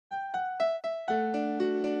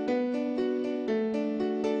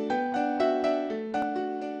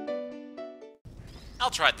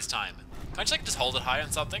I'll try it this time. Can I just, like, just hold it high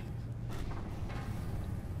on something?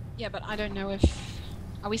 Yeah, but I don't know if...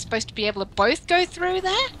 Are we supposed to be able to both go through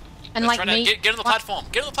there? And Let's like try me... to get on the platform.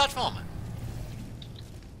 Get on the platform.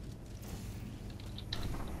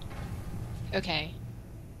 Okay.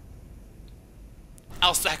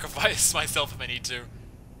 I'll sacrifice myself if I need to.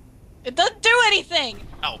 It doesn't do anything!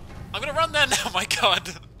 Oh, I'm gonna run then. Oh my god.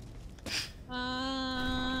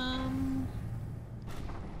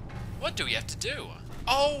 What do we have to do?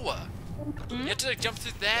 Oh! You have to jump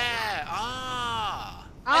through there. Ah!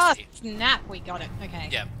 I see. Snap! We got it. Okay.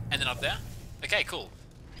 Yeah, and then up there. Okay, cool.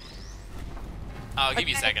 I'll give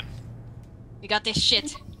you a second. We got this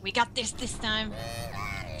shit. We got this time.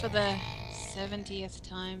 For the 70th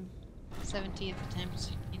time. 70th attempt,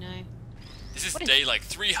 you know. This is day like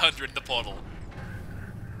 300 in the portal.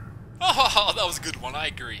 Oh, that was a good one, I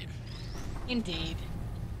agree. Indeed.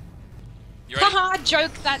 You ready? Haha,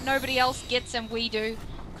 joke that nobody else gets and we do,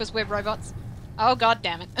 because we're robots. Oh god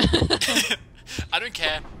damn it. I don't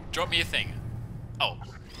care. Drop me a thing. Oh.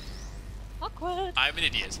 Awkward. I'm an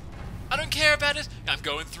idiot. I don't care about it. I'm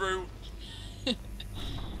going through. I'm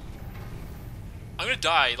gonna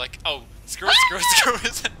die. Like, oh, screw it, screw it, screw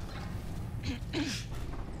it.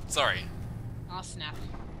 Sorry. Oh snap.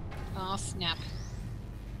 Oh snap.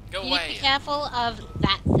 Go You away. need to be careful of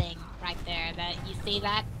that thing right there. That you see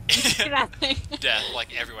that? You see that thing? Death,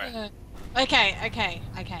 like, everywhere. Okay. Okay.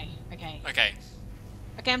 Okay,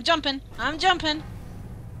 I'm jumping.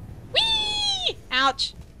 Whee!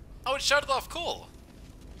 Ouch. Oh, it shut it off. Cool.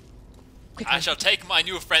 Quickly. I shall take my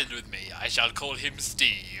new friend with me. I shall call him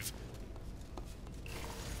Steve.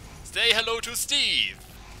 Say hello to Steve.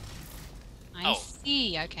 I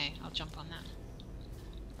see. Okay, I'll jump on that.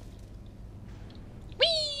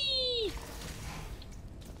 Whee!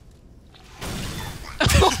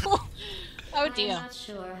 Oh dear. I'm not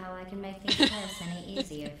sure how I can make the test any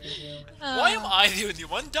easier for you. Why am I the only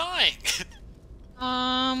one dying?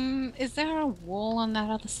 Is there a wall on that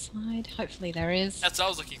other side? Hopefully there is. That's what I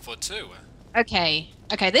was looking for too. Okay,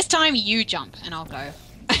 this time you jump and I'll go.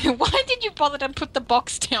 Why did you bother to put the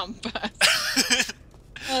box down first?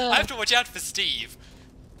 I have to watch out for Steve.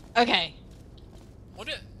 Okay.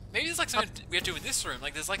 Maybe there's like something we have to do in this room.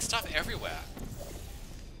 Like there's like stuff everywhere.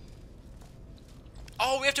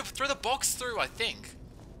 Oh, we have to throw the box through, I think.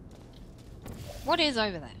 What is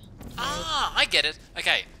over there? Ah, I get it.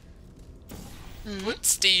 Okay. Put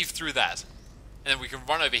Steve through that. And then we can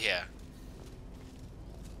run over here.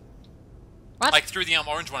 What? Like through the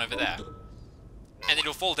orange one over there. And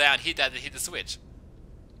it'll fall down, hit that, and hit the switch.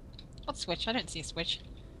 What switch? I don't see a switch.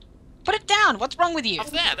 Put it down! What's wrong with you? Up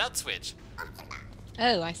there, that switch.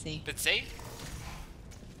 Oh, I see. But see?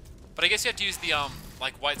 But I guess you have to use the,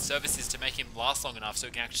 like, white surfaces to make him last long enough so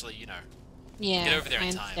he can actually, you know, Yeah, get over there I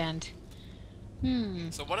in time.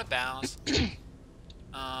 understand. So what about,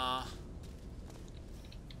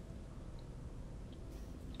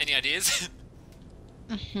 any ideas?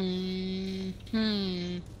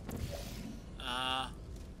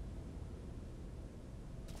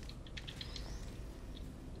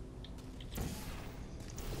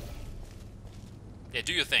 Yeah,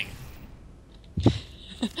 do your thing.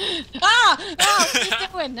 What are you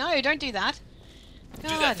doing? No, don't do that. Do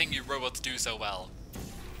that thing you robots do so well.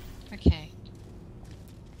 Okay.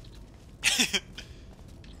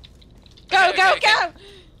 Go!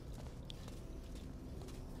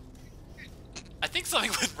 I think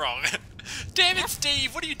something went wrong. Damn it,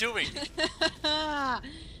 Steve! What are you doing?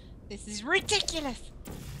 This is ridiculous.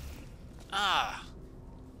 Ah.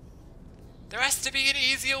 There has to be an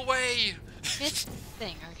easier way. This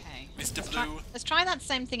thing, okay. Mr. Blue. Let's try that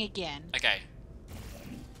same thing again. Okay.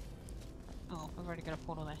 Oh, I've already got a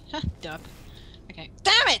portal there. Huh, dub. Okay.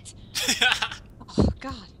 Damn it! Oh,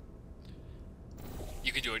 God.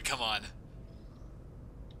 You can do it, come on.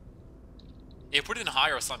 Yeah, put it in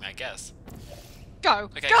higher or something, I guess. Go!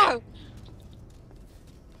 Okay, Go!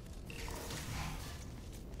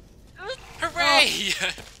 Hooray!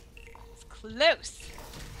 It's close.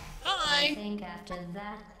 I Hi! think after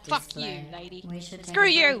that Fuck display, you, lady. we should take Screw a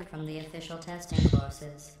break you. from the official testing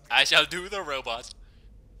courses. I shall do the robot.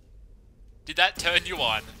 Did that turn you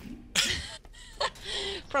on?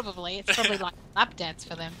 Probably. It's probably like lap dance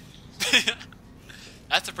for them.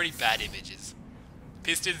 That's a pretty bad images.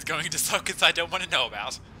 Pistons going to sockets I don't want to know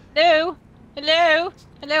about. Hello? Hello?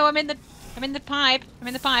 Hello, I'm in the pipe. I'm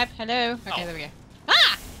in the pipe. Hello? Okay, Oh. there we go.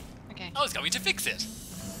 Ah! Okay. I was going to fix it.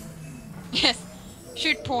 Yes.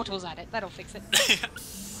 Shoot portals at it. That'll fix it.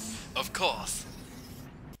 Of course.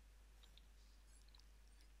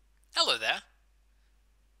 Hello there.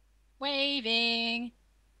 Waving.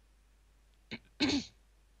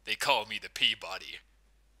 They call me the Peabody.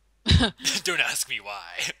 Don't ask me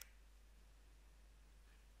why.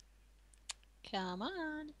 Come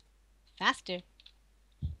on. Faster.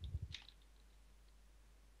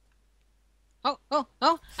 Oh, oh,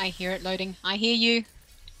 oh. I hear it loading. I hear you.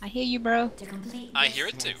 I hear you, bro. To complete I this hear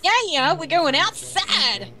it too. test, Yeah, we're going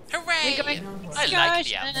outside. Hooray! We're going I like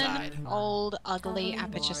the excursion. outside. Old, ugly utterly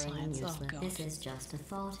aperture boring science. and Oh, useless. God. This is just a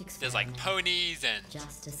thought experiment. There's like ponies and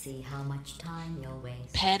Just to see how much time you'll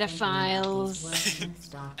waste. Pedophiles.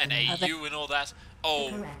 an AU and all that. Oh,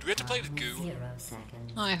 do we have to play with goo? 0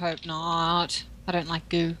 seconds. I hope not. I don't like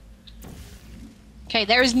goo. Okay,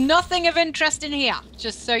 there is nothing of interest in here,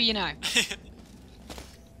 just so you know.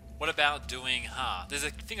 What about doing, there's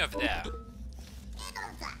a thing over there.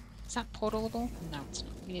 Is that portalable? No, it's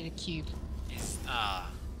not. We need a cube. Is,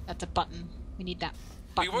 That's a button. We need that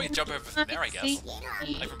we button. can always jump over from there, I guess. See?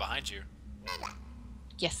 Like from behind you.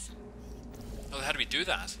 Yes. Oh, how do we do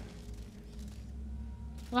that?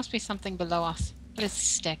 There must be something below us. Where does the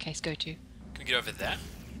staircase go to? Can we get over there?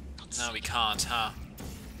 No, we can't,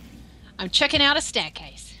 I'm checking out a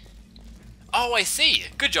staircase. Oh, I see!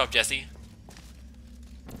 Good job, Jesse.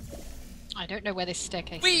 I don't know where this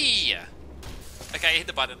staircase is. Whee! Okay, hit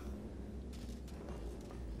the button.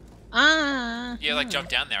 Ah! Yeah, like jump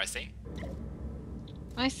down there, I see.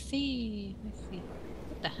 I see. I see.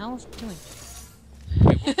 What the hell is it doing?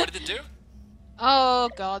 Wait, what did it do? Oh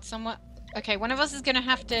god, someone. Okay, one of us is gonna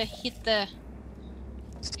have to hit the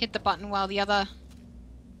button while the other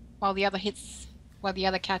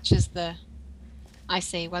catches the. I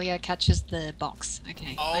see. While the other catches the box.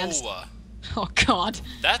 Okay. I understand. Oh, Oh god.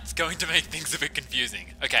 that's going to make things a bit confusing.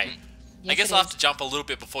 Okay, Yes, I guess it I'll have is. to jump a little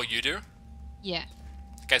bit before you do. Yeah.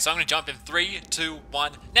 Okay, so I'm going to jump in 3, 2,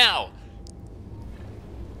 1, now!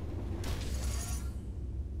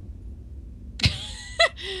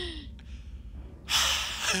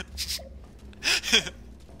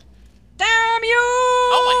 Damn you!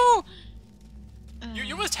 Oh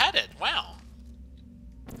you almost had it. Wow.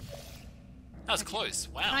 That was close.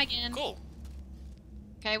 Wow. Try again. Cool.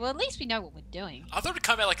 Okay, well at least we know what we're doing. I thought it'd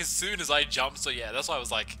come out like as soon as I jumped, so yeah, that's why I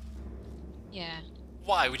was like, Yeah.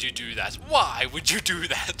 why would you do that? Why would you do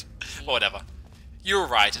that? Well, whatever. You were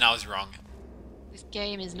right and I was wrong. This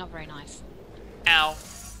game is not very nice. Ow.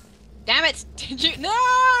 Damn it! Did you?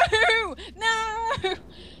 No! No!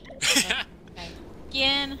 Okay.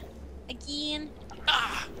 Again. Again.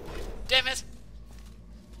 Ah! Damn it!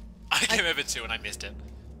 I came over too and I missed it.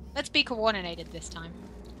 Let's be coordinated this time.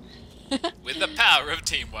 With the power of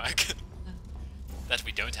teamwork. That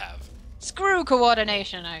we don't have. Screw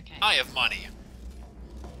coordination, okay. I have money.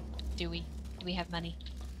 Do we? Do we have money?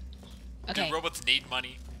 Do Okay. robots need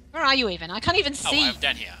money? Where are you even? I can't even see. Oh, I'm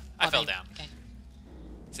down here. I fell there- down. Okay.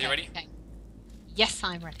 So you ready? Okay. Yes,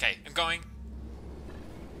 I'm ready. Okay, I'm going.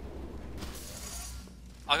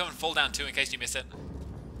 I'll go and fall down too in case you miss it.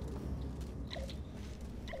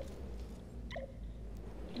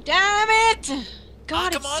 Damn it!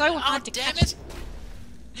 God, come it's on. so hard to damn catch. it!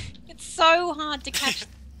 It's so hard to catch.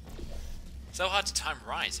 So hard to time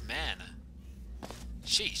right, man.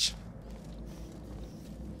 Sheesh.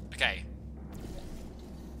 Okay.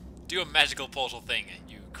 Do a magical portal thing,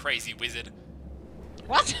 you crazy wizard.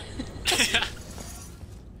 What?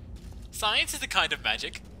 Science is a kind of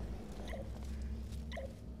magic.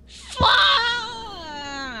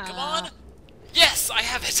 Fly! Come on! Yes, I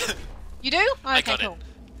have it! You do? Oh, okay, got it. cool.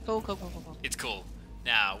 Cool, cool, cool, cool, cool. It's cool.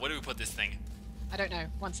 Now, where do we put this thing? I don't know.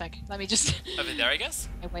 One sec. Let me just. Over there, I guess?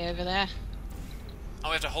 Way over there. Oh,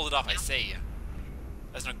 we have to hold it up, I see.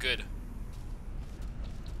 That's not good.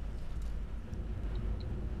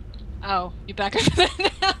 Oh, you're back over there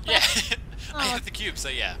now. Yeah, I Oh. have the cube, so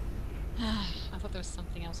yeah. I thought there was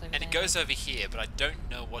something else over And there. it goes over here, but I don't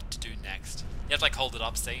know what to do next. You have to like hold it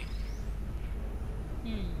up, see?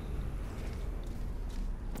 Hmm.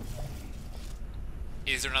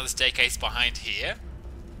 Is there another staircase behind here?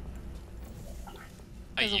 Are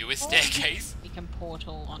There's you a portal staircase? We can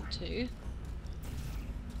portal onto.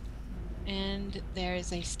 And there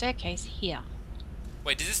is a staircase here.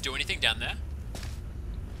 Wait, does this do anything down there?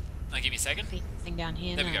 Give me a second. See anything down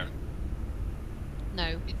here? There no. we go.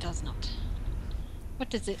 No, it does not. What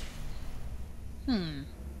does it?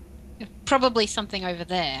 Probably something over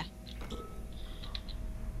there.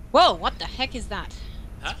 Whoa! What the heck is that?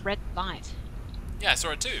 Huh? Red light. Yeah, I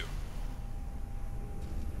saw it too.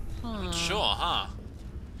 Huh. Sure, huh?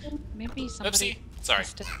 Maybe somebody. Oopsie. Sorry.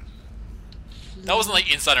 has to That wasn't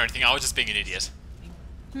like inside or anything, I was just being an idiot.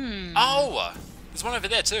 Oh! There's one over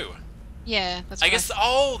there too. Yeah, that's. I what guess,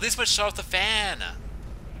 oh, this must shut off the fan.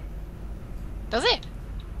 Does it?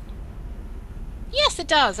 Yes, it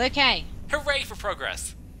does. Okay. Hooray for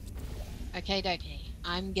progress. Okay, dokie.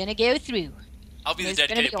 I'm gonna go through. I'll be the It's gonna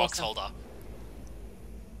dedicated be box awesome. holder.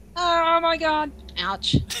 Oh my god.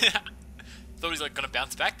 Ouch. Thought he was like gonna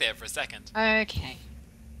bounce back there for a second. Okay.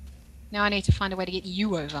 Now I need to find a way to get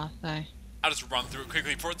you over, though. I'll just run through it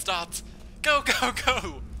quickly before it starts. Go, go,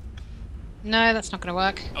 go! No, that's not gonna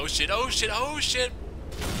work. Oh shit, oh shit, oh shit!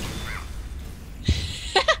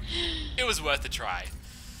 It was worth a try.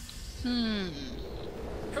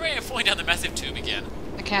 Hooray, I'm falling down the massive tube again.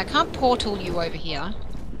 Okay, I can't portal you over here.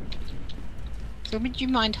 So would you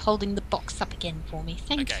mind holding the box up again for me?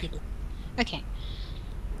 Thank Okay. you. Okay.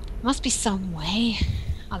 Must be some way.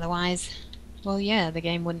 Otherwise, well, yeah, the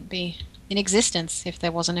game wouldn't be in existence if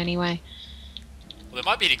there wasn't any way. Well, there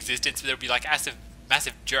might be an existence, but there would be like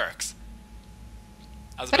massive jerks.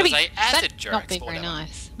 I was That'd about to say acid that'd jerks. not be but very whatever.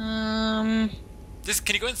 nice.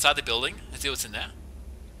 Can you go inside the building and see what's in there?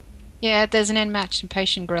 Yeah, there's an end-match and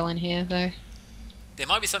patient grill in here, though. There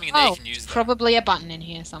might be something in there you can use. Though. Probably a button in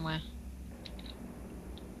here somewhere.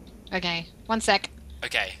 Okay, one sec.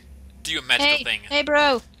 Okay, do your magical Hey, thing. hey,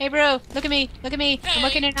 bro, look at me, look at me. Hey. I'm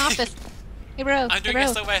working in an office. Hey, bro, I'm doing hey,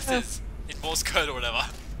 bro. SOSs in Morse code or whatever.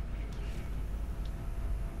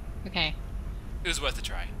 Okay. It was worth a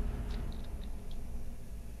try.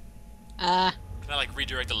 Uh. Can I like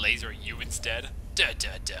redirect the laser at you instead? Da da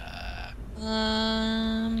da.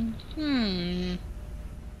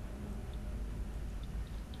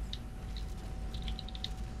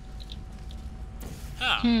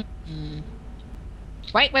 Huh.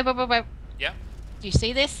 Wait. Yeah. Do you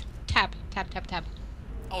see this? Tab.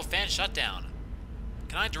 Oh, fan shutdown.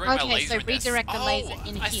 Can I direct my Okay, laser so in this? redirect the laser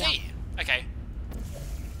in I here. see. Okay.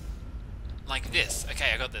 Like this.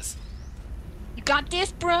 Okay, I got this. You got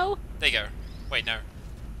this, bro? There you go. Wait, no.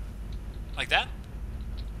 Like that?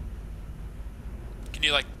 Can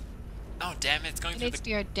you like... Oh, damn it, it's going It through needs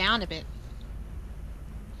the... to go down a bit.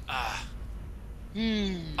 Ah.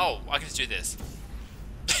 Hmm. Oh, I can just do this.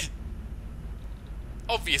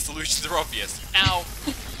 Obvious solutions are obvious. Ow.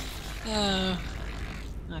 Oh,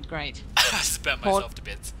 great. I just burnt myself to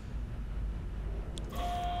bits.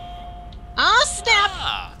 Ah, snap!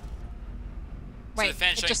 Ah. So Wait, the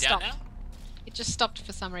fan's it shutting just down stopped. now? It just stopped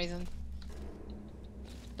for some reason.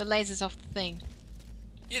 The laser's off the thing.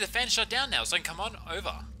 Yeah, the fan's shut down now, so I can come on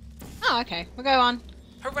over. Oh, okay. We'll go on.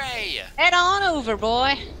 Hooray! Head on over,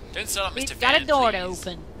 boy. Don't start up, Mr. We've got Fan, a door to please.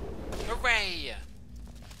 open. Hooray!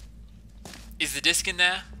 Is the disc in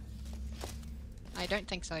there? I don't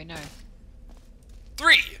think so, no.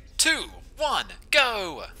 3, 2, 1,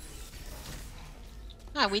 go!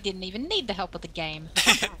 Ah, we didn't even need the help of the game.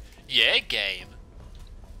 Yeah, game.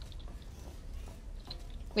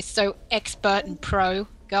 We're so expert and pro.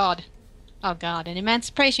 God. Oh god, an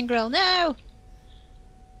emancipation grill. No!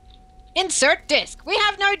 Insert disc! We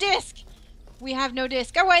have no disc! We have no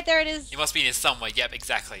disc. Oh wait, there it is. You must be in here somewhere. Yep,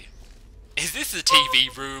 exactly. Is this the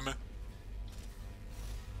TV room?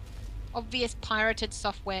 Obvious pirated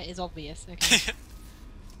software is obvious. Okay.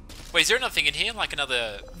 Wait, is there another thing in here? Like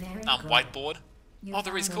another Very good. whiteboard? You Oh,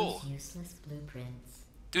 there is found cool. those useless blueprints.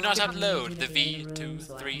 Do not I upload need the you to be in the room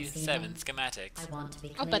so I can see V237 them. schematics. I want to be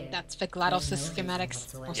I'll clear. bet that's for There's GLaDOS's no reason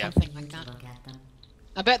schematics or whatsoever Yep. something for like you to that. look at them.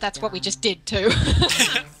 I bet that's what we just did too.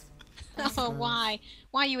 Yes, I Oh, suppose. why?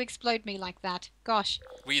 Why you explode me like that? Gosh.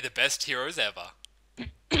 We the best heroes ever.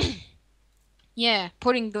 Yeah,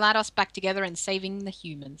 putting GLaDOS back together and saving the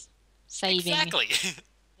humans. Saving Exactly.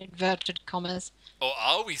 inverted commas. Or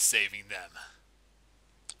are we saving them?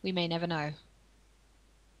 We may never know.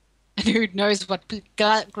 And who knows what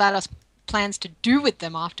GLaDOS plans to do with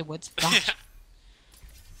them afterwards. Gosh.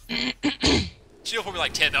 She'll probably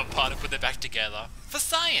like tear them apart and put them back together. For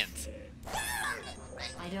science!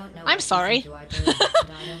 I don't know I'm what sorry. you are doing, but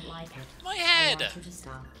I don't like it. My I head! want you to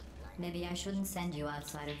stop. Maybe I shouldn't send you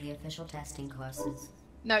outside of the official testing courses.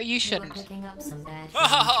 No, you You were shouldn't. picking up some bad Ha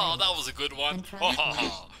ha ha! human That traits. was a good one. And try Ha to ha flash.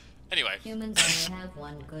 ha! Anyway. Humans only have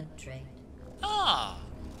one good trait. Ah!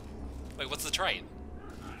 Wait, what's the trait?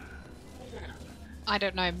 I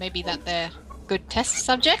don't know, maybe that they're good test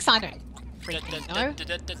subjects? I don't freaking know.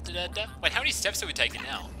 Wait, how many steps have we taken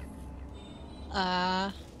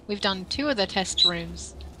now? We've done 2 of the test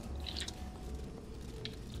rooms.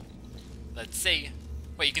 Let's see.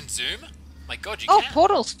 Wait, you can zoom? My god, you Oh, can.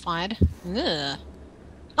 portal's fired. Ugh.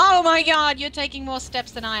 Oh my god, you're taking more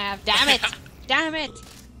steps than I have. Damn it! Damn it!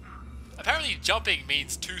 Apparently jumping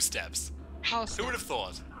means 2 steps. Oh, Who would have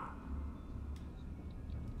thought?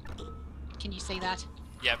 can you see that?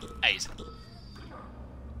 Yep, 8.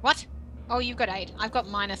 What? Oh, you've got 8. I've got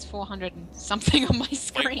minus 400 and something on my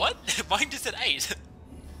screen. Wait, what? Mine just said 8.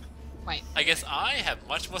 Wait. I guess I have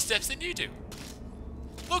much more steps than you do.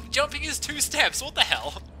 Look, jumping is 2 steps. What the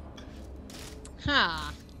hell?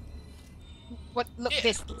 Huh. What? Look, Yeah.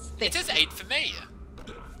 this. It says 8 for me.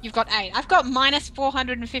 You've got 8. I've got minus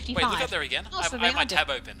 455. Wait, look up there again. Oh, so I have my they are tab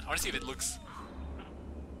open. I want to see if it looks...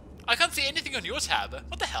 I can't see anything on your tab.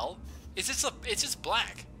 What the hell? It's just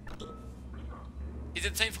black. Is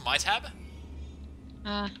it the same for my tab?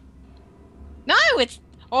 No, it's...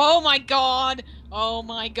 Oh my god! Oh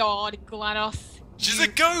my god, GLaDOS. She's a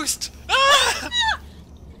ghost! Ah!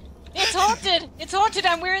 It's haunted! It's haunted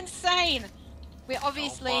and we're insane! We're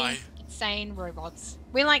obviously my. insane robots.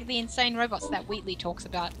 We're like the insane robots that Wheatley talks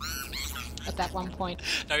about at that one point.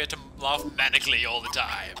 Now we have to laugh manically all the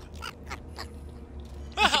time.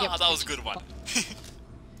 Ah, that was a good one.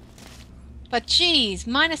 But geez,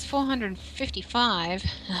 minus 455.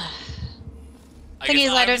 I Thing guess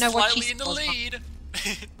is, I don't I'm know what slightly she's in the supposed to- lead.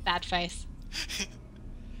 Bad face.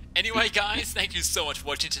 Anyway, guys, thank you so much for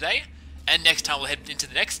watching today. And next time we'll head into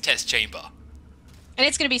the next test chamber. And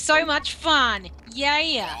it's gonna be so much fun!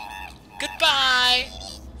 Yeah! Goodbye!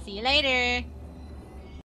 See you later!